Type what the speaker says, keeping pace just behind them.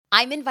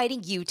I'm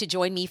inviting you to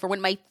join me for one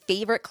of my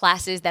favorite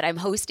classes that I'm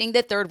hosting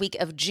the third week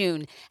of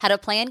June, how to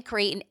plan,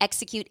 create, and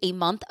execute a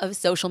month of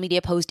social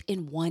media posts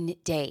in one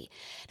day.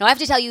 Now, I have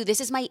to tell you, this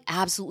is my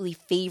absolutely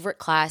favorite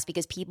class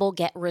because people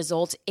get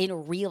results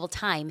in real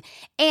time,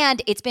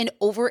 and it's been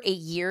over a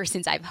year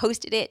since I've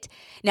hosted it.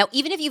 Now,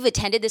 even if you've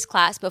attended this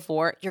class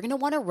before, you're going to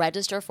want to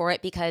register for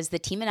it because the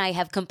team and I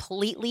have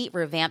completely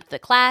revamped the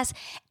class,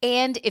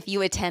 and if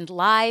you attend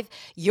live,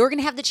 you're going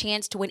to have the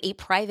chance to win a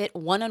private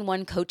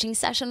one-on-one coaching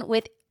session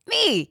with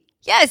me.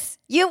 Yes,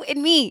 you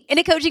and me in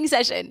a coaching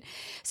session.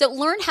 So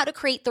learn how to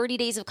create 30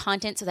 days of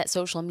content so that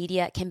social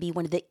media can be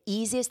one of the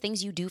easiest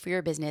things you do for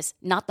your business,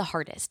 not the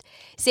hardest.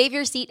 Save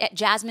your seat at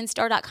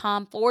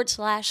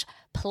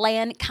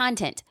jasminestar.com/plan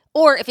content.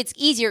 Or if it's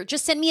easier,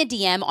 just send me a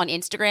DM on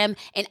Instagram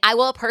and I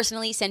will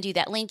personally send you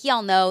that link.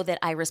 Y'all know that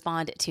I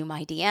respond to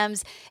my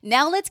DMs.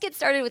 Now let's get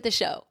started with the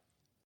show.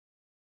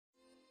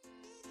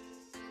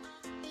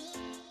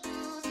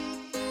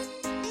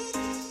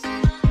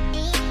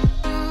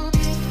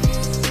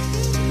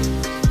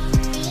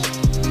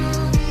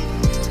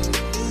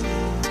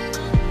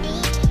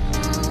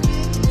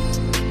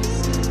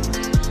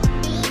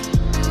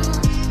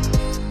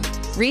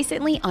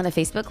 Recently on a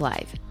Facebook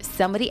Live,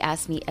 somebody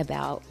asked me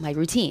about my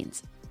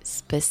routines,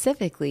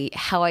 specifically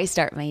how I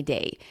start my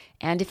day,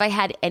 and if I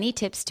had any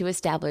tips to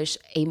establish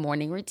a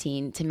morning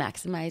routine to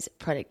maximize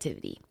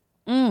productivity.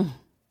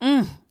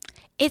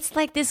 It's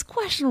like this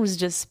question was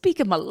just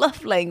speaking my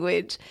love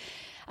language.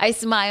 I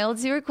smiled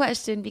to her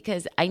question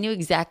because I knew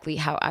exactly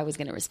how I was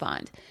going to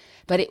respond,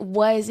 but it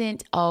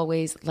wasn't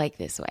always like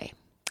this way.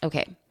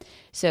 Okay,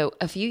 so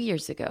a few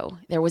years ago,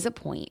 there was a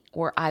point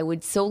where I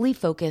would solely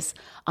focus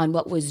on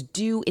what was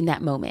due in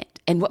that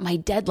moment and what my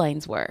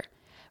deadlines were,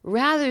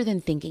 rather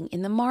than thinking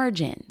in the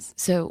margins.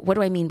 So what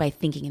do I mean by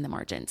thinking in the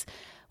margins?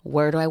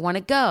 Where do I want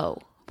to go?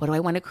 What do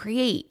I want to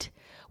create?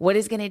 What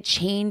is going to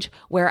change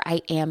where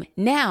I am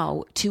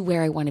now to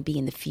where I want to be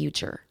in the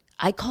future?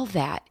 I call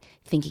that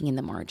thinking in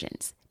the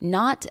margins,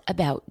 not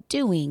about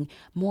doing,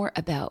 more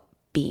about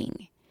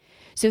being.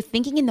 So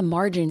thinking in the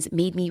margins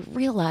made me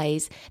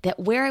realize that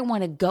where I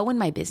want to go in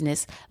my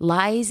business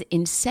lies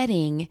in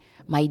setting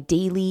my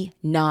daily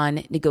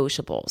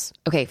non-negotiables.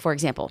 Okay, for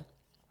example,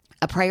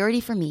 a priority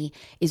for me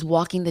is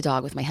walking the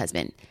dog with my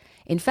husband.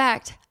 In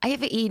fact, I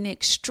have an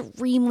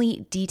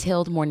extremely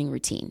detailed morning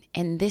routine,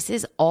 and this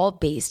is all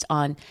based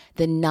on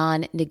the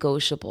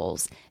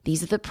non-negotiables.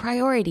 These are the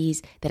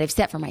priorities that I've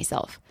set for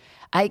myself.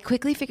 I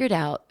quickly figured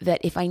out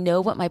that if I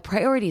know what my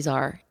priorities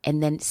are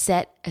and then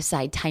set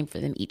aside time for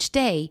them each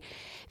day,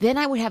 then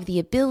I would have the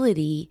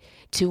ability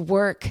to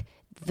work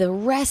the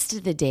rest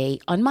of the day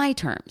on my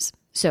terms.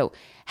 So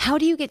how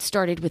do you get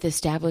started with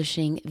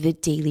establishing the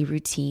daily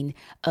routine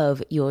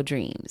of your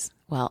dreams?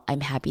 Well,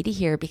 I'm happy to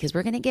hear because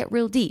we're going to get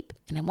real deep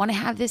and I want to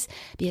have this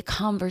be a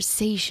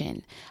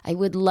conversation. I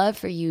would love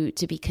for you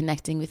to be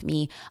connecting with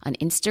me on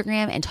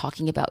Instagram and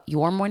talking about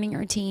your morning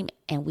routine,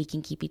 and we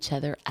can keep each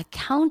other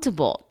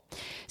accountable.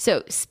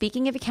 So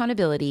speaking of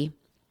accountability,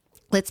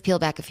 let's peel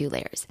back a few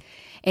layers.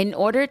 In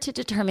order to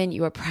determine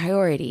your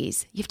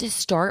priorities, you have to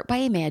start by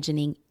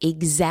imagining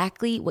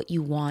exactly what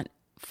you want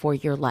for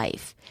your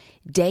life,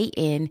 day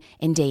in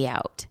and day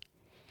out.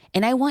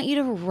 And I want you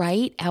to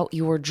write out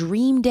your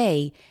dream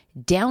day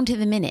down to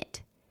the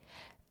minute.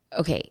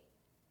 Okay,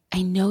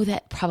 I know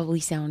that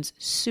probably sounds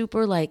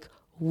super like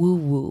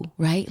woo-woo,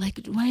 right? Like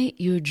write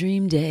your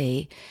dream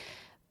day,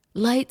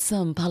 light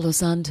some Palo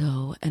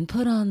Santo and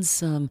put on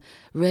some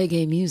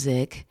reggae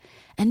music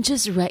and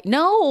just write.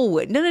 No.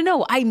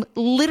 I'm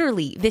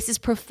literally, this is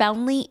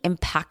profoundly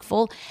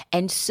impactful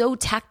and so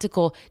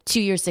tactical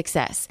to your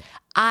success.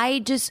 I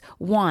just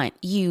want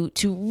you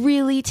to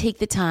really take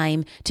the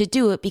time to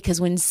do it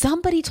because when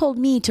somebody told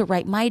me to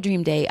write my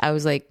dream day, I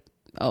was like,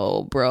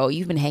 oh, bro,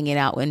 you've been hanging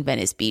out in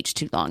Venice Beach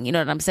too long. You know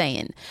what I'm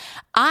saying?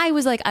 I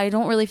was like, I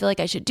don't really feel like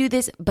I should do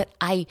this, but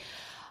I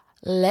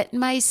let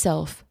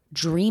myself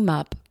dream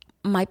up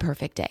my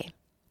perfect day.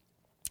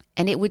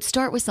 And it would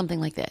start with something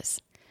like this.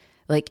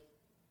 Like,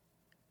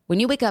 when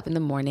you wake up in the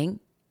morning,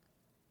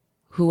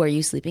 who are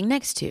you sleeping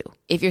next to?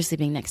 If you're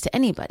sleeping next to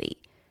anybody,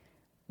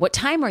 what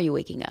time are you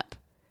waking up?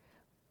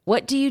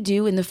 What do you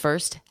do in the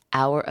first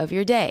hour of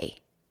your day?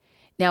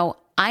 Now,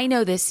 I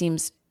know this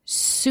seems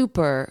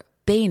super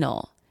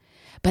banal,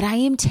 but I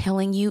am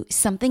telling you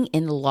something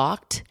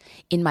unlocked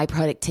in my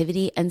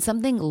productivity and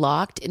something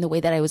locked in the way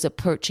that I was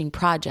approaching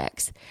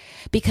projects,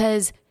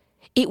 because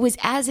it was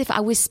as if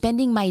I was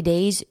spending my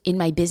days in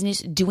my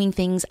business doing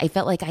things I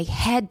felt like I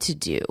had to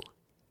do,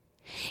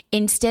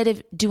 instead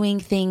of doing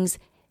things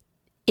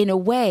in a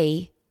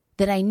way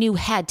that I knew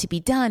had to be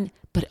done,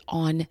 but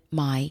on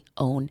my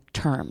own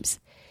terms.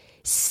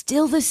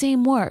 Still the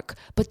same work,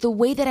 but the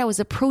way that I was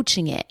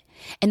approaching it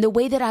and the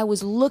way that I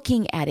was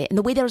looking at it and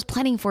the way that I was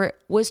planning for it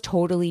was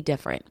totally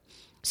different.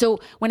 So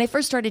when I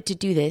first started to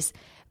do this,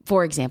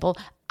 for example,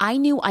 I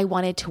knew I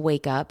wanted to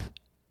wake up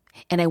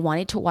and I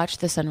wanted to watch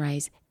the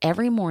sunrise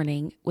every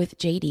morning with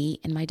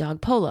JD and my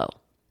dog Polo.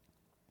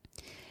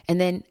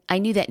 And then I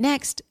knew that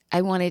next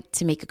I wanted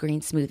to make a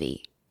green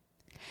smoothie.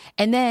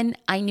 And then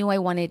I knew I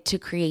wanted to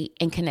create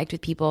and connect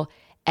with people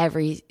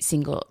every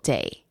single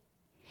day.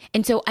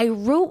 And so I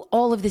wrote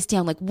all of this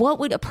down, like what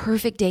would a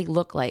perfect day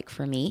look like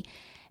for me?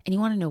 And you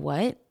want to know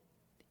what?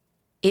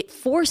 It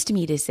forced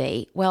me to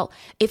say, well,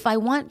 if I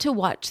want to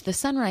watch the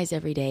sunrise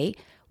every day,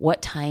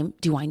 what time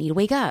do I need to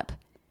wake up?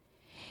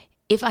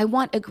 If I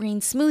want a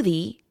green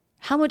smoothie,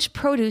 how much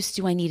produce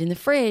do I need in the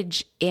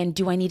fridge? And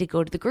do I need to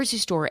go to the grocery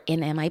store?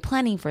 And am I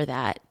planning for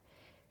that?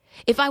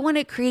 If I want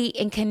to create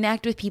and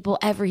connect with people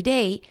every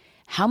day,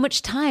 how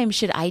much time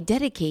should I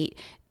dedicate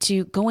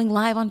to going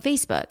live on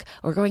Facebook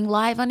or going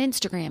live on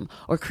Instagram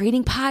or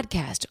creating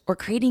podcasts or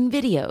creating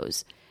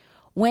videos?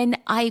 When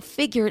I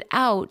figured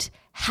out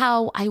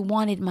how I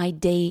wanted my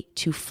day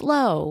to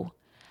flow,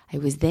 I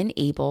was then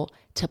able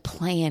to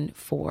plan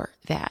for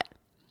that.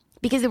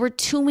 Because there were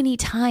too many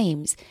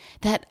times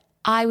that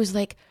I was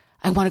like,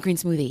 I want a green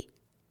smoothie,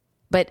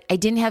 but I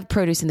didn't have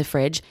produce in the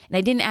fridge and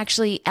I didn't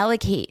actually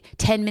allocate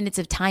 10 minutes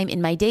of time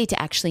in my day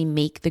to actually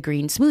make the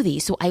green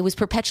smoothie. So I was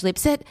perpetually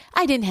upset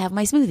I didn't have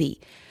my smoothie.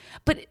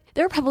 But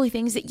there are probably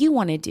things that you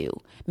want to do.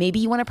 Maybe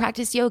you want to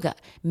practice yoga.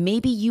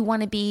 Maybe you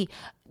want to be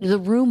the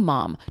room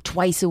mom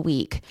twice a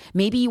week.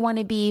 Maybe you want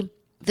to be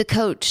the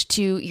coach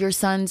to your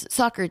son's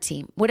soccer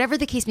team. Whatever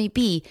the case may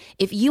be,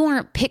 if you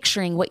aren't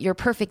picturing what your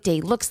perfect day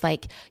looks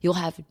like, you'll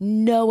have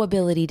no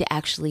ability to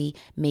actually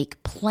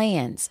make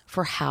plans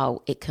for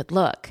how it could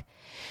look.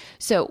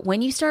 So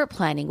when you start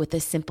planning with a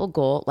simple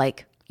goal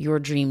like your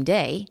dream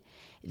day,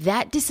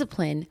 that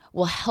discipline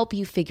will help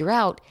you figure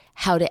out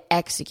how to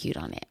execute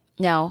on it.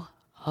 Now,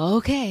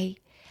 okay,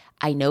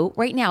 I know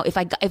right now, if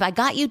I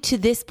got you to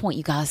this point,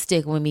 you gotta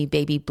stick with me,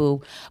 baby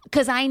boo,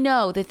 because I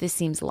know that this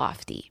seems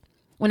lofty.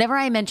 Whenever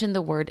I mention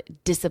the word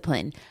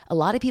discipline, a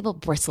lot of people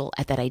bristle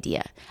at that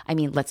idea. I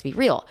mean, let's be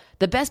real.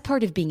 The best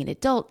part of being an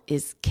adult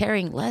is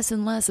caring less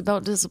and less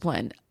about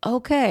discipline.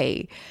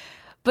 Okay.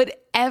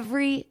 But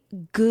every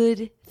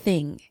good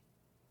thing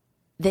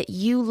that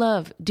you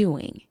love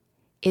doing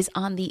is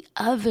on the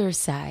other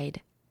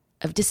side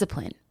of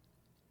discipline.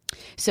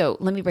 So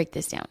let me break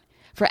this down.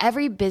 For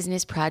every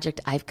business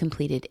project I've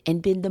completed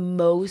and been the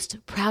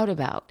most proud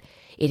about,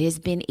 it has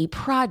been a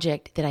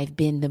project that I've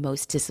been the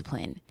most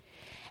disciplined.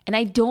 And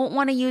I don't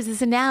want to use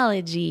this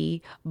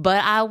analogy,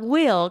 but I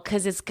will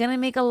because it's going to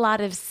make a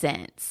lot of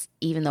sense.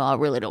 Even though I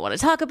really don't want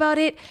to talk about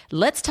it,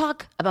 let's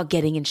talk about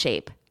getting in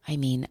shape. I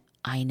mean,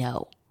 I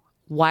know.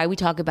 Why we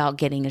talk about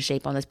getting in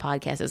shape on this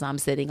podcast as I'm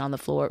sitting on the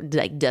floor,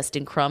 like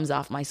dusting crumbs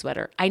off my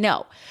sweater. I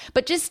know.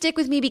 But just stick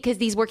with me because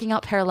these working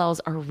out parallels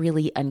are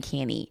really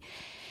uncanny.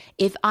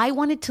 If I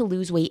wanted to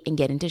lose weight and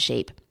get into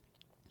shape,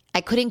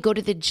 I couldn't go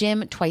to the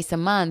gym twice a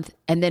month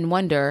and then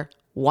wonder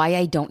why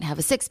I don't have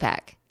a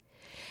six-pack.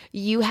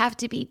 You have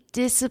to be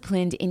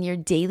disciplined in your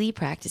daily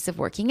practice of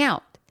working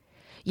out.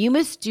 You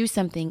must do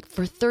something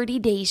for 30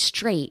 days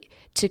straight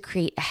to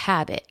create a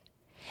habit.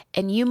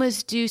 And you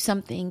must do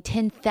something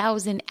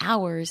 10,000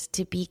 hours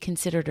to be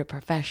considered a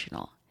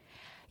professional.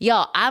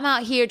 Y'all, I'm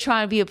out here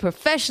trying to be a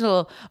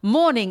professional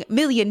morning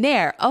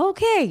millionaire.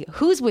 Okay,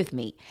 who's with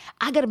me?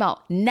 I got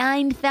about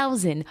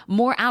 9,000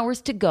 more hours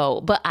to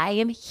go, but I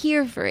am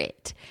here for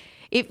it.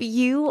 If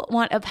you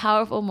want a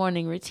powerful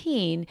morning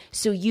routine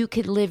so you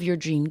could live your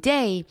dream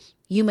day,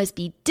 you must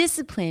be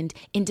disciplined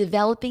in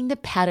developing the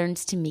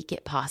patterns to make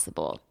it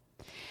possible.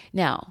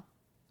 Now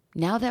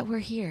that we're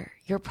here,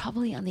 you're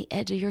probably on the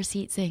edge of your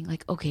seat saying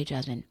like, okay,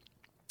 Jasmine,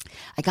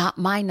 I got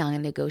my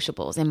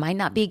non-negotiables. It might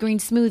not be a green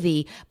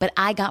smoothie, but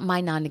I got my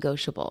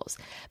non-negotiables.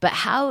 But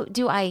how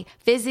do I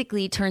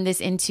physically turn this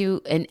into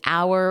an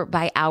hour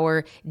by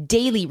hour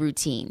daily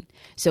routine?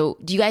 So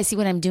do you guys see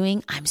what I'm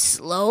doing? I'm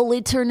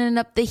slowly turning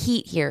up the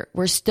heat here.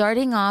 We're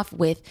starting off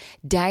with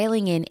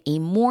dialing in a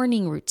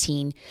morning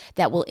routine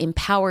that will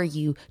empower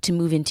you to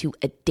move into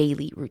a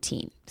daily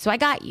routine. So I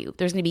got you.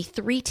 There's going to be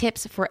 3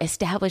 tips for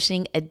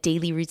establishing a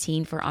daily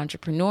routine for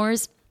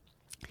entrepreneurs.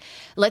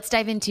 Let's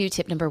dive into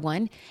tip number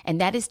 1,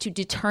 and that is to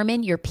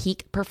determine your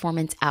peak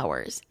performance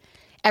hours.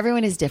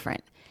 Everyone is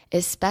different,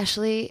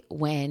 especially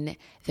when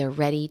they're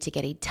ready to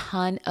get a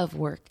ton of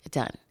work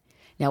done.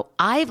 Now,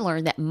 I've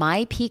learned that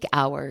my peak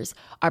hours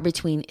are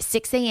between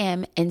 6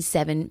 a.m. and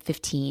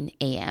 7:15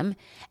 a.m.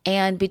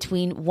 and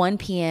between 1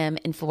 p.m.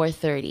 and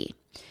 4:30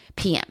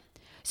 p.m.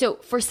 So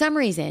for some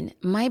reason,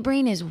 my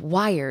brain is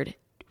wired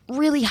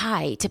really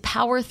high to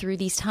power through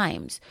these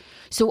times.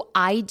 So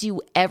I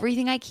do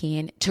everything I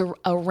can to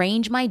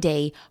arrange my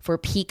day for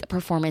peak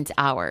performance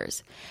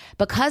hours.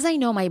 Because I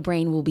know my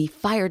brain will be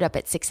fired up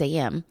at 6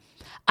 a.m.,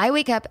 I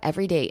wake up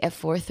every day at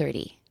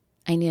 4:30.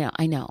 I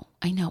know.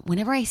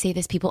 Whenever I say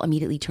this, people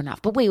immediately turn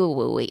off. But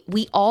wait.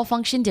 We all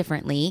function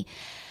differently.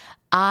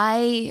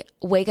 I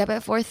wake up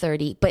at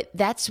 4:30, but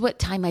that's what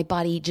time my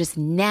body just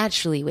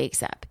naturally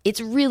wakes up. It's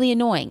really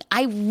annoying.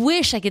 I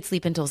wish I could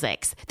sleep until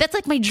 6. That's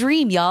like my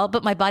dream, y'all.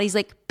 But my body's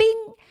like,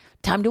 bing,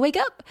 time to wake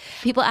up.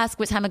 People ask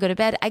what time I go to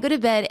bed. I go to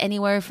bed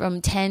anywhere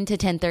from 10 to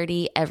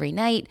 10:30 every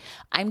night.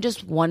 I'm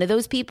just one of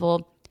those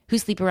people who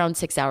sleep around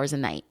 6 hours a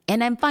night,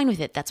 and I'm fine with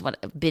it. That's what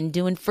I've been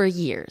doing for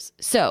years.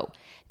 So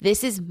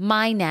This is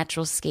my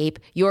natural scape.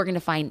 You're going to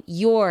find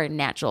your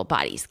natural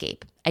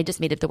bodyscape. I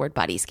just made up the word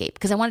bodyscape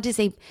because I wanted to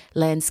say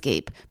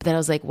landscape, but then I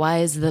was like, why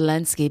is the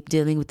landscape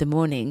dealing with the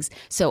mornings?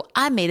 So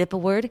I made up a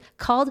word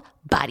called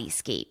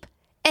bodyscape.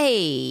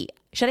 Hey,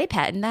 should I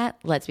patent that?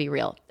 Let's be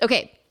real.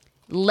 Okay,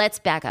 let's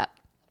back up.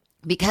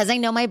 Because I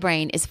know my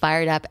brain is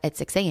fired up at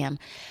 6 a.m.,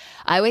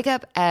 I wake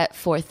up at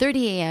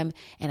 4:30 a.m.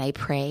 and I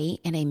pray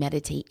and I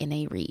meditate and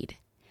I read.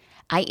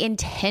 I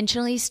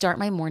intentionally start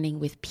my morning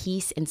with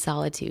peace and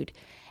solitude.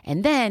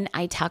 And then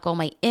I tackle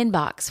my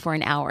inbox for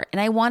an hour.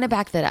 And I want to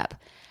back that up.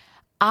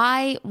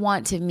 I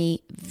want to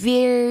be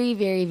very,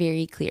 very,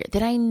 very clear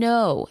that I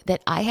know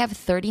that I have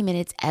 30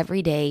 minutes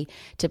every day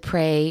to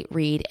pray,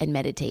 read, and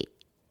meditate.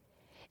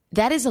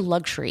 That is a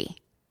luxury.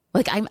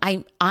 Like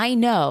I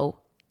know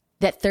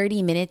that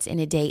 30 minutes in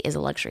a day is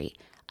a luxury.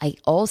 I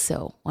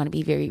also want to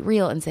be very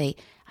real and say,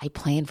 I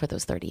plan for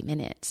those 30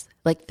 minutes.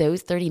 Like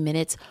those 30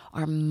 minutes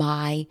are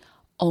my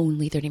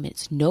only 30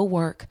 minutes. No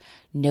work,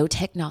 no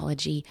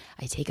technology.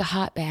 I take a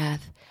hot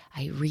bath.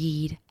 I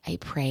read, I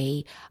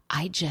pray.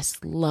 I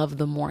just love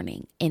the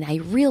morning. And I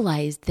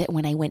realized that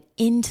when I went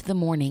into the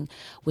morning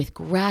with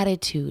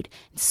gratitude,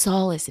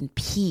 solace, and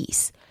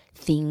peace,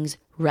 things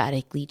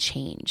radically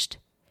changed.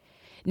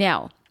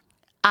 Now,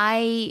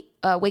 I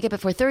wake up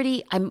at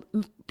 4:30. I'm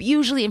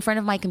usually in front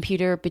of my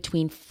computer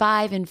between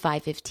 5 and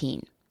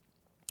 5:15.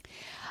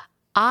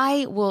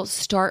 I will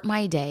start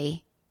my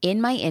day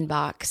in my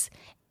inbox.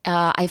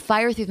 I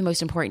fire through the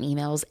most important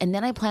emails, and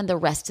then I plan the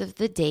rest of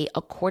the day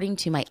according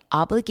to my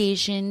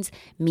obligations,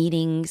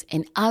 meetings,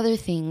 and other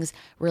things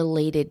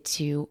related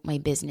to my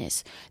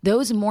business.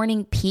 Those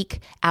morning peak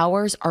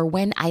hours are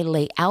when I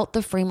lay out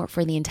the framework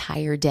for the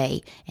entire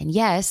day. And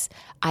yes,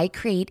 I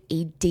create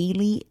a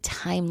daily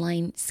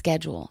timeline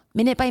schedule,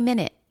 minute by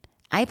minute.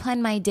 I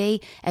plan my day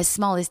as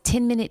small as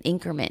 10-minute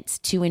increments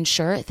to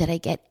ensure that I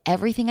get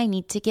everything I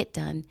need to get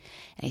done,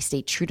 and I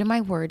stay true to my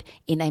word,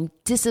 and I'm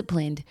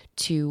disciplined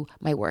to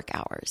my work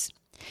hours.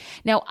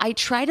 Now, I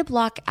try to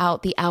block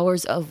out the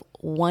hours of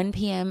 1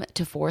 p.m.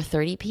 to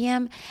 4:30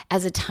 p.m.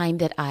 as a time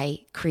that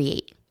I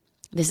create.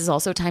 This is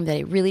also a time that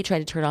I really try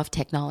to turn off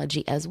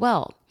technology as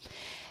well.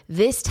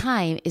 This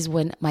time is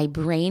when my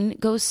brain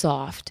goes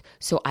soft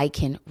so I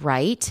can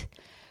write,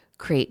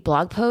 create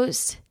blog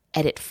posts,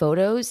 edit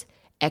photos,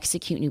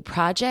 execute new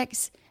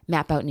projects,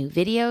 map out new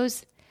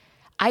videos.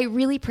 I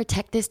really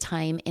protect this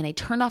time and I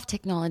turn off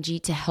technology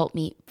to help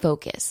me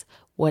focus.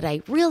 What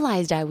I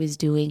realized I was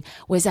doing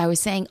was I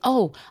was saying,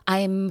 oh,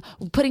 I'm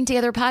putting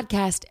together a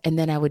podcast, and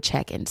then I would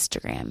check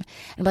Instagram.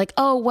 And like,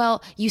 oh,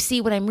 well, you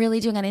see what I'm really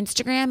doing on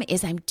Instagram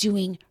is I'm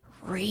doing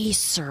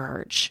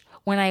research.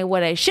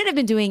 What I should have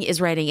been doing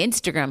is writing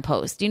Instagram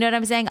posts. You know what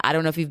I'm saying? I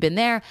don't know if you've been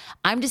there.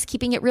 I'm just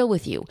keeping it real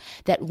with you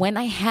that when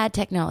I had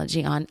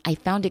technology on, I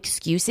found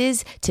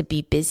excuses to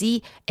be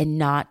busy and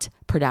not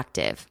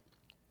productive.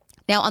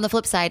 Now, on the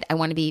flip side, I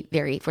want to be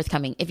very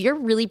forthcoming. If you're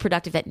really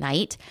productive at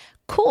night,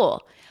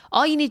 cool.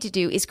 All you need to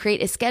do is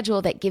create a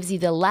schedule that gives you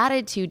the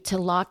latitude to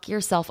lock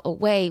yourself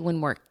away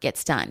when work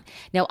gets done.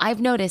 Now,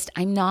 I've noticed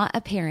I'm not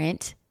a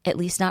parent, at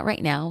least not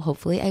right now.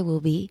 Hopefully I will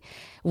be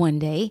one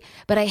day.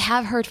 But I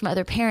have heard from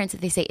other parents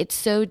that they say it's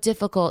so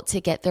difficult to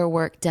get their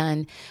work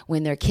done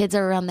when their kids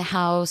are around the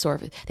house or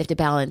they have to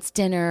balance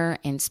dinner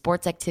and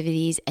sports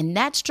activities. And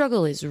that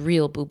struggle is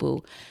real,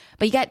 boo-boo.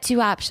 But you got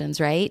two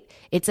options, right?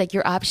 It's like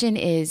your option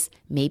is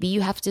maybe you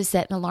have to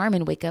set an alarm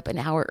and wake up an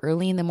hour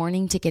early in the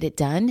morning to get it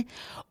done.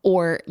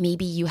 Or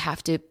maybe you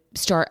have to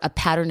start a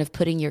pattern of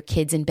putting your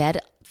kids in bed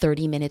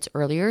 30 minutes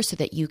earlier so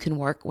that you can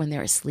work when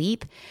they're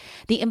asleep.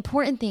 The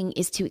important thing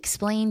is to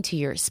explain to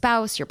your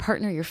spouse, your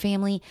partner, your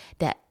family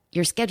that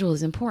your schedule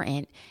is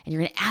important and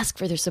you're going to ask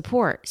for their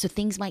support. So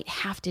things might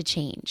have to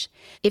change.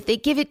 If they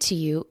give it to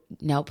you,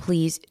 now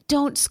please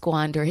don't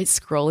squander it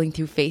scrolling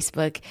through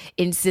Facebook,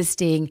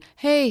 insisting,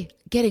 hey,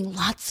 getting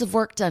lots of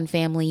work done,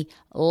 family,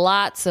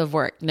 lots of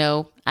work.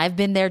 No, I've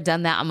been there,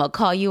 done that. I'm going to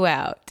call you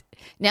out.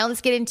 Now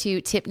let's get into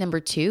tip number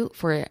 2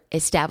 for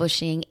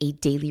establishing a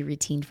daily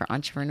routine for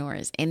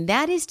entrepreneurs, and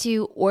that is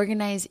to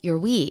organize your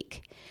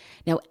week.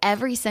 Now,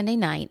 every Sunday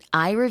night,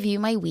 I review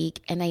my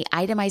week and I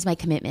itemize my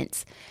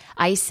commitments.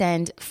 I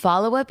send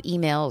follow-up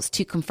emails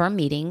to confirm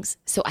meetings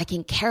so I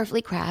can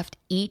carefully craft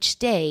each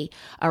day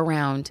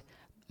around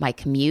my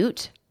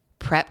commute,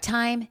 prep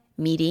time,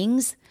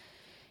 meetings.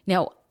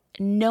 Now,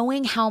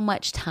 knowing how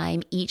much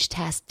time each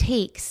task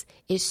takes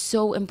is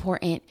so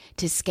important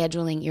to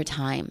scheduling your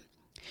time.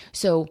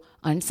 So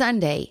on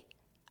Sunday,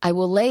 I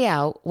will lay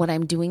out what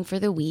I'm doing for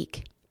the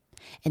week,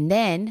 and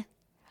then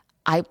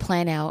I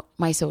plan out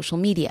my social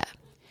media.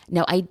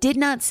 Now, I did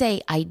not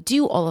say I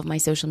do all of my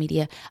social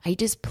media. I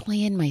just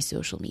plan my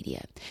social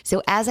media.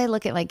 So as I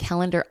look at my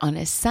calendar on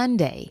a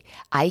Sunday,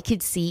 I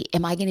could see,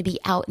 am I going to be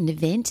out an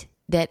event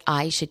that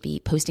I should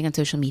be posting on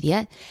social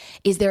media?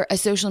 Is there a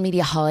social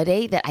media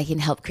holiday that I can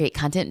help create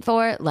content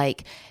for,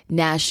 like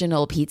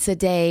National Pizza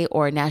Day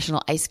or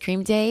National Ice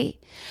Cream Day?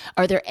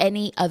 Are there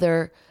any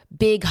other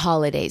big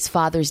holidays,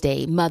 Father's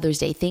Day, Mother's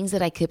Day, things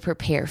that I could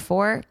prepare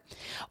for?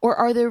 Or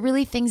are there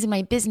really things in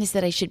my business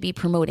that I should be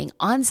promoting?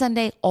 On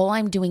Sunday, all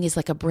I'm doing is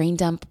like a brain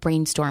dump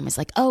brainstorm. It's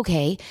like,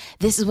 okay,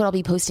 this is what I'll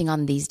be posting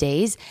on these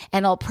days,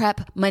 and I'll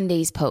prep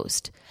Monday's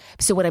post.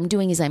 So what I'm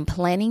doing is I'm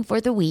planning for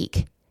the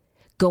week,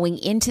 going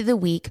into the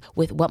week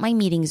with what my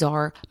meetings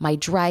are, my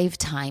drive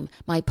time,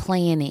 my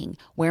planning,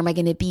 where am I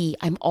going to be?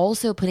 I'm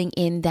also putting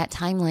in that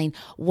timeline,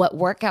 what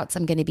workouts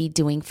I'm going to be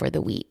doing for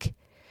the week.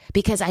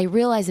 Because I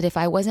realized that if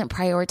I wasn't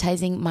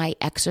prioritizing my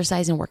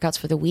exercise and workouts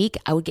for the week,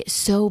 I would get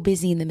so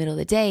busy in the middle of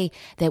the day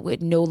that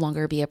would no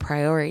longer be a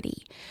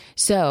priority.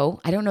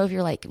 So I don't know if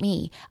you're like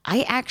me.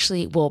 I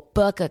actually will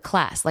book a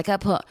class. Like I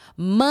put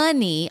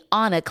money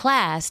on a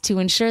class to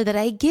ensure that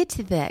I get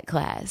to that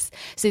class.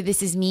 So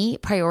this is me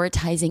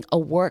prioritizing a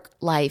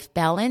work-life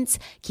balance,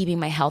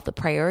 keeping my health a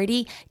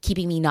priority,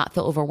 keeping me not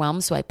feel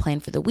overwhelmed. So I plan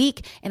for the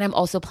week, and I'm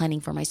also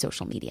planning for my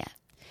social media.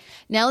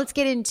 Now let's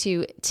get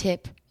into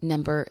tip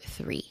number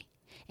 3,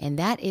 and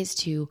that is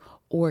to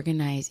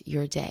organize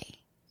your day.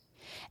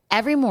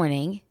 Every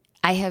morning,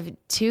 I have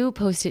 2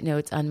 Post-it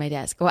notes on my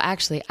desk. Well,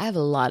 actually, I have a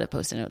lot of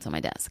Post-it notes on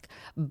my desk,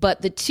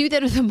 but the 2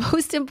 that are the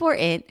most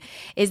important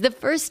is the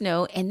first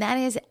note, and that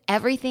is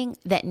everything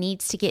that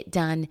needs to get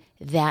done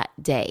that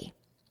day.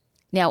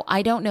 Now,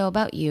 I don't know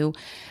about you,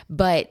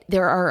 but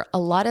there are a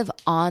lot of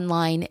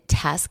online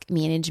task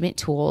management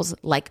tools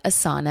like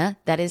Asana.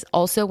 That is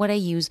also what I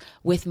use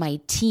with my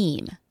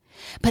team.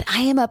 But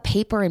I am a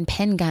paper and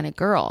pen kind of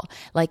girl.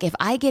 Like if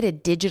I get a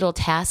digital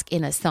task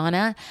in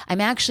Asana,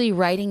 I'm actually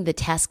writing the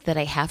task that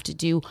I have to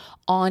do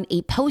on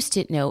a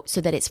Post-it note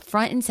so that it's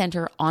front and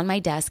center on my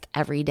desk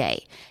every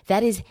day.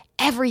 That is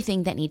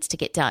everything that needs to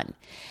get done.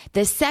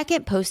 The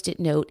second Post-it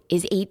note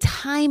is a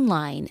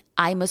timeline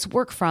I must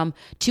work from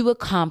to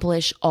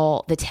accomplish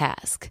all the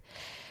tasks.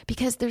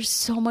 Because there's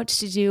so much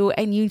to do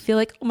and you feel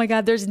like, oh my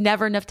God, there's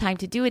never enough time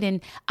to do it.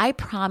 And I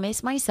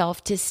promise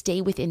myself to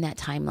stay within that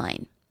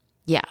timeline.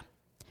 Yeah,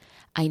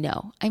 I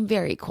know. I'm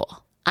very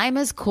cool. I'm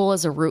as cool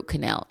as a root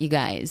canal, you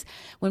guys.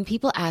 When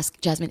people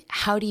ask, Jasmine,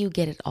 how do you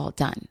get it all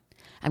done?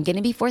 I'm going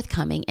to be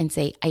forthcoming and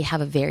say, I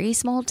have a very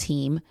small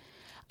team.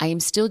 I am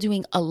still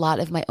doing a lot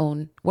of my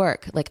own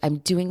work. Like I'm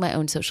doing my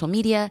own social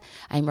media.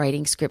 I'm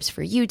writing scripts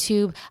for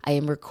YouTube. I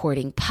am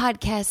recording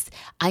podcasts.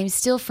 I'm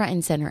still front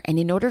and center. And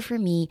in order for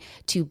me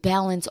to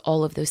balance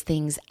all of those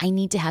things, I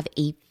need to have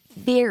a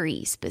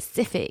very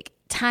specific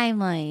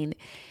timeline.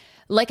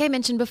 Like I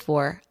mentioned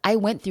before, I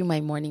went through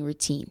my morning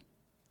routine.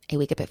 I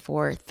wake up at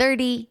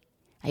 4:30.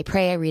 I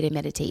pray, I read, and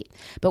meditate.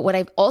 But what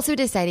I've also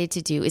decided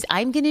to do is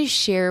I'm going to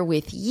share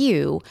with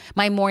you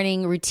my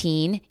morning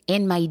routine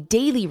and my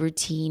daily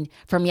routine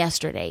from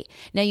yesterday.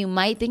 Now, you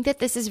might think that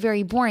this is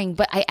very boring,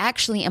 but I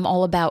actually am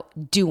all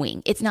about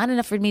doing. It's not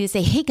enough for me to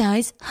say, hey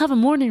guys, have a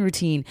morning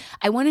routine.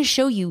 I want to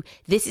show you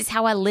this is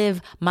how I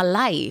live my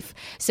life.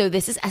 So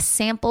this is a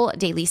sample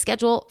daily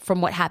schedule from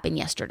what happened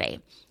yesterday.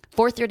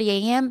 4:30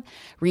 a.m.,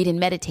 read and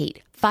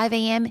meditate. 5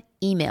 a.m.,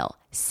 email.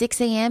 6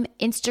 a.m.,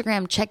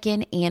 Instagram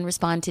check-in and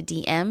respond to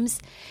DMs.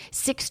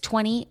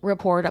 6:20,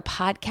 record a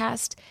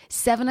podcast.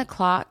 7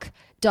 o'clock,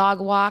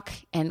 dog walk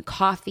and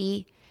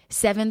coffee.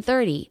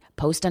 7:30,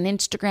 post on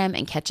Instagram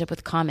and catch up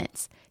with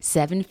comments.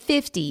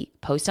 7:50,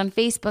 post on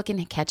Facebook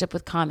and catch up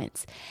with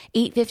comments.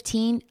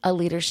 8:15, a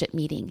leadership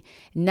meeting.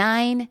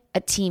 9,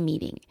 a team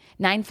meeting.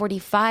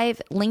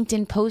 9:45,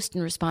 LinkedIn post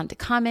and respond to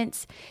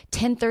comments.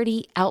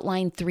 10:30,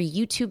 outline 3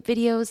 YouTube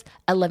videos.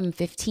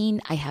 11:15,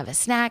 I have a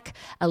snack.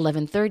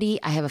 11:30,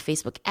 I have a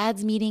Facebook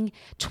ads meeting.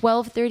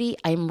 12:30,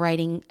 I'm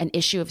writing an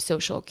issue of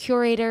Social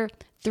Curator.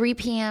 3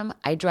 p.m.,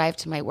 I drive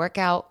to my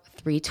workout.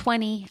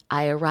 3:20,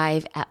 I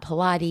arrive at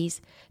Pilates.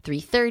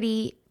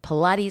 3:30,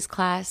 Pilates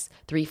class.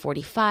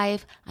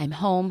 3:45, I'm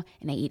home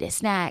and I eat a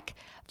snack.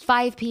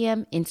 5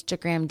 p.m.,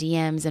 Instagram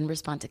DMs and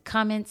respond to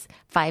comments.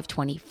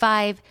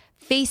 5:25,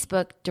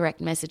 Facebook direct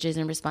messages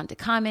and respond to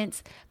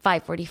comments.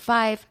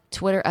 5:45,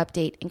 Twitter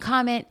update and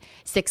comment.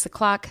 6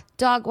 o'clock,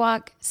 dog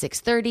walk.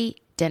 6:30,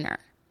 dinner.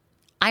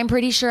 I'm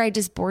pretty sure I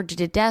just bored you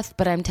to death,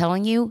 but I'm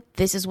telling you,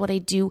 this is what I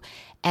do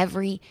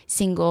every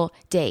single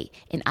day.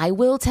 And I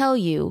will tell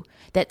you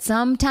that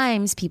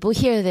sometimes people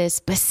hear this,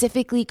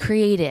 specifically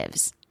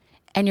creatives,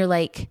 and you're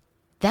like,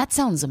 that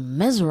sounds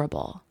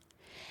miserable.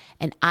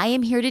 And I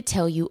am here to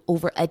tell you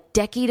over a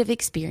decade of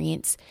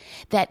experience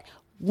that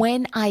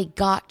when I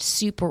got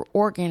super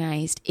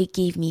organized, it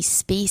gave me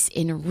space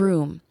and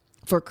room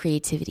for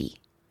creativity.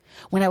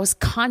 When I was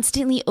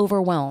constantly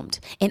overwhelmed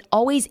and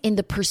always in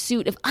the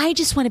pursuit of, I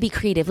just want to be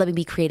creative. Let me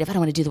be creative. I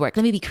don't want to do the work.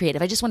 Let me be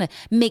creative. I just want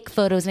to make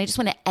photos and I just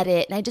want to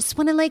edit and I just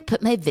want to like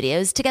put my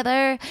videos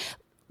together.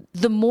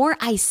 The more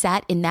I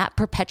sat in that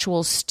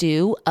perpetual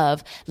stew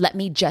of let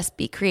me just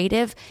be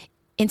creative,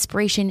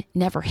 inspiration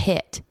never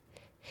hit.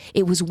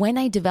 It was when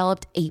I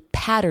developed a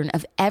pattern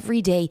of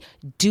every day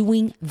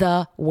doing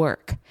the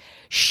work,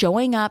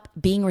 showing up,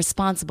 being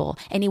responsible.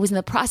 And it was in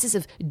the process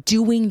of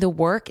doing the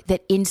work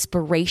that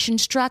inspiration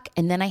struck.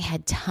 And then I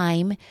had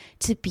time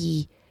to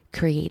be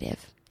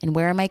creative. And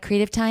where are my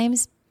creative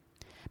times?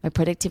 My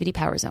productivity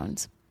power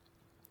zones.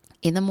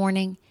 In the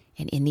morning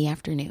and in the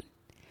afternoon.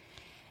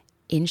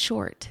 in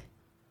short,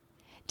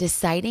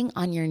 deciding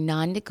on your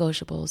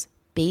non-negotiables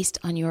based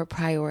on your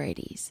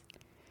priorities,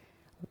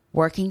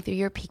 working through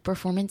your peak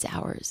performance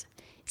hours,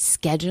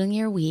 scheduling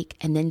your week,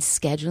 and then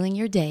scheduling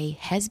your day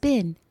has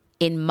been,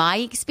 in my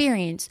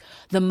experience,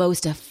 the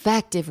most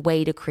effective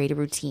way to create a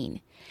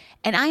routine.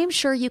 And I am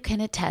sure you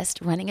can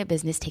attest running a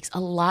business takes a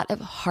lot of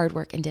hard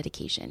work and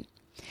dedication.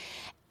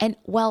 And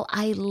while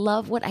I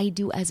love what I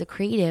do as a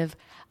creative,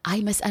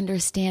 I must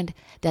understand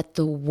that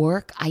the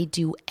work I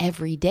do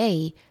every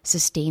day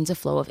sustains a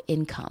flow of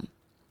income.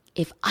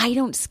 If I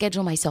don't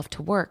schedule myself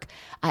to work,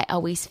 I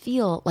always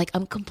feel like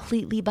I'm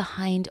completely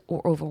behind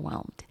or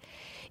overwhelmed.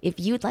 If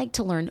you'd like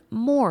to learn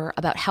more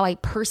about how I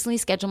personally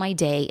schedule my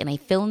day and I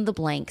fill in the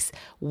blanks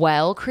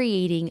while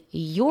creating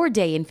your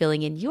day and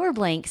filling in your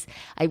blanks,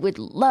 I would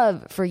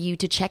love for you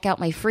to check out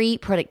my free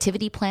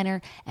productivity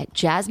planner at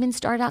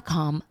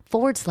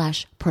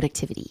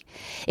jasminestar.com/productivity.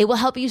 It will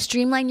help you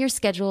streamline your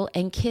schedule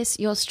and kiss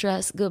your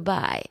stress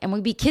goodbye. And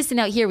we'll be kissing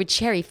out here with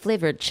cherry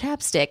flavored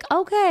chapstick.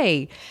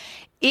 Okay.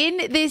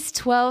 In this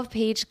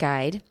 12-page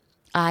guide,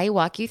 I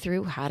walk you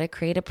through how to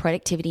create a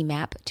productivity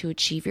map to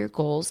achieve your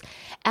goals,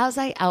 as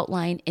I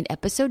outlined in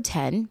episode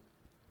 10,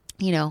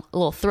 a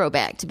little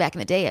throwback to back in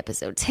the day,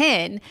 episode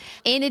 10.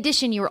 In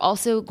addition, you're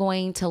also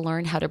going to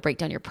learn how to break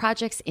down your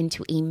projects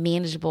into a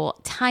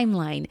manageable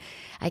timeline.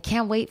 I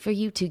can't wait for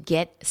you to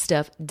get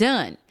stuff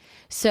done.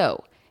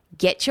 So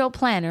get your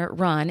planner,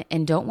 run,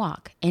 and don't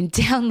walk, and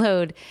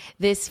download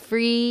this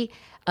free,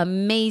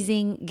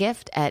 amazing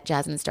gift at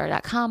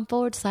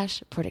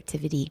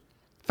jasminestar.com/productivity.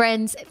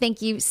 Friends,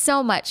 thank you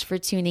so much for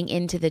tuning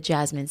into the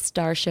Jasmine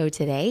Star Show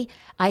today.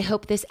 I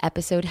hope this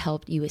episode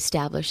helped you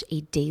establish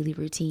a daily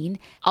routine.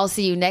 I'll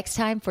see you next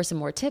time for some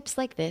more tips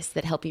like this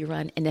that help you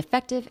run an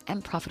effective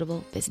and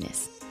profitable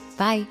business.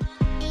 Bye.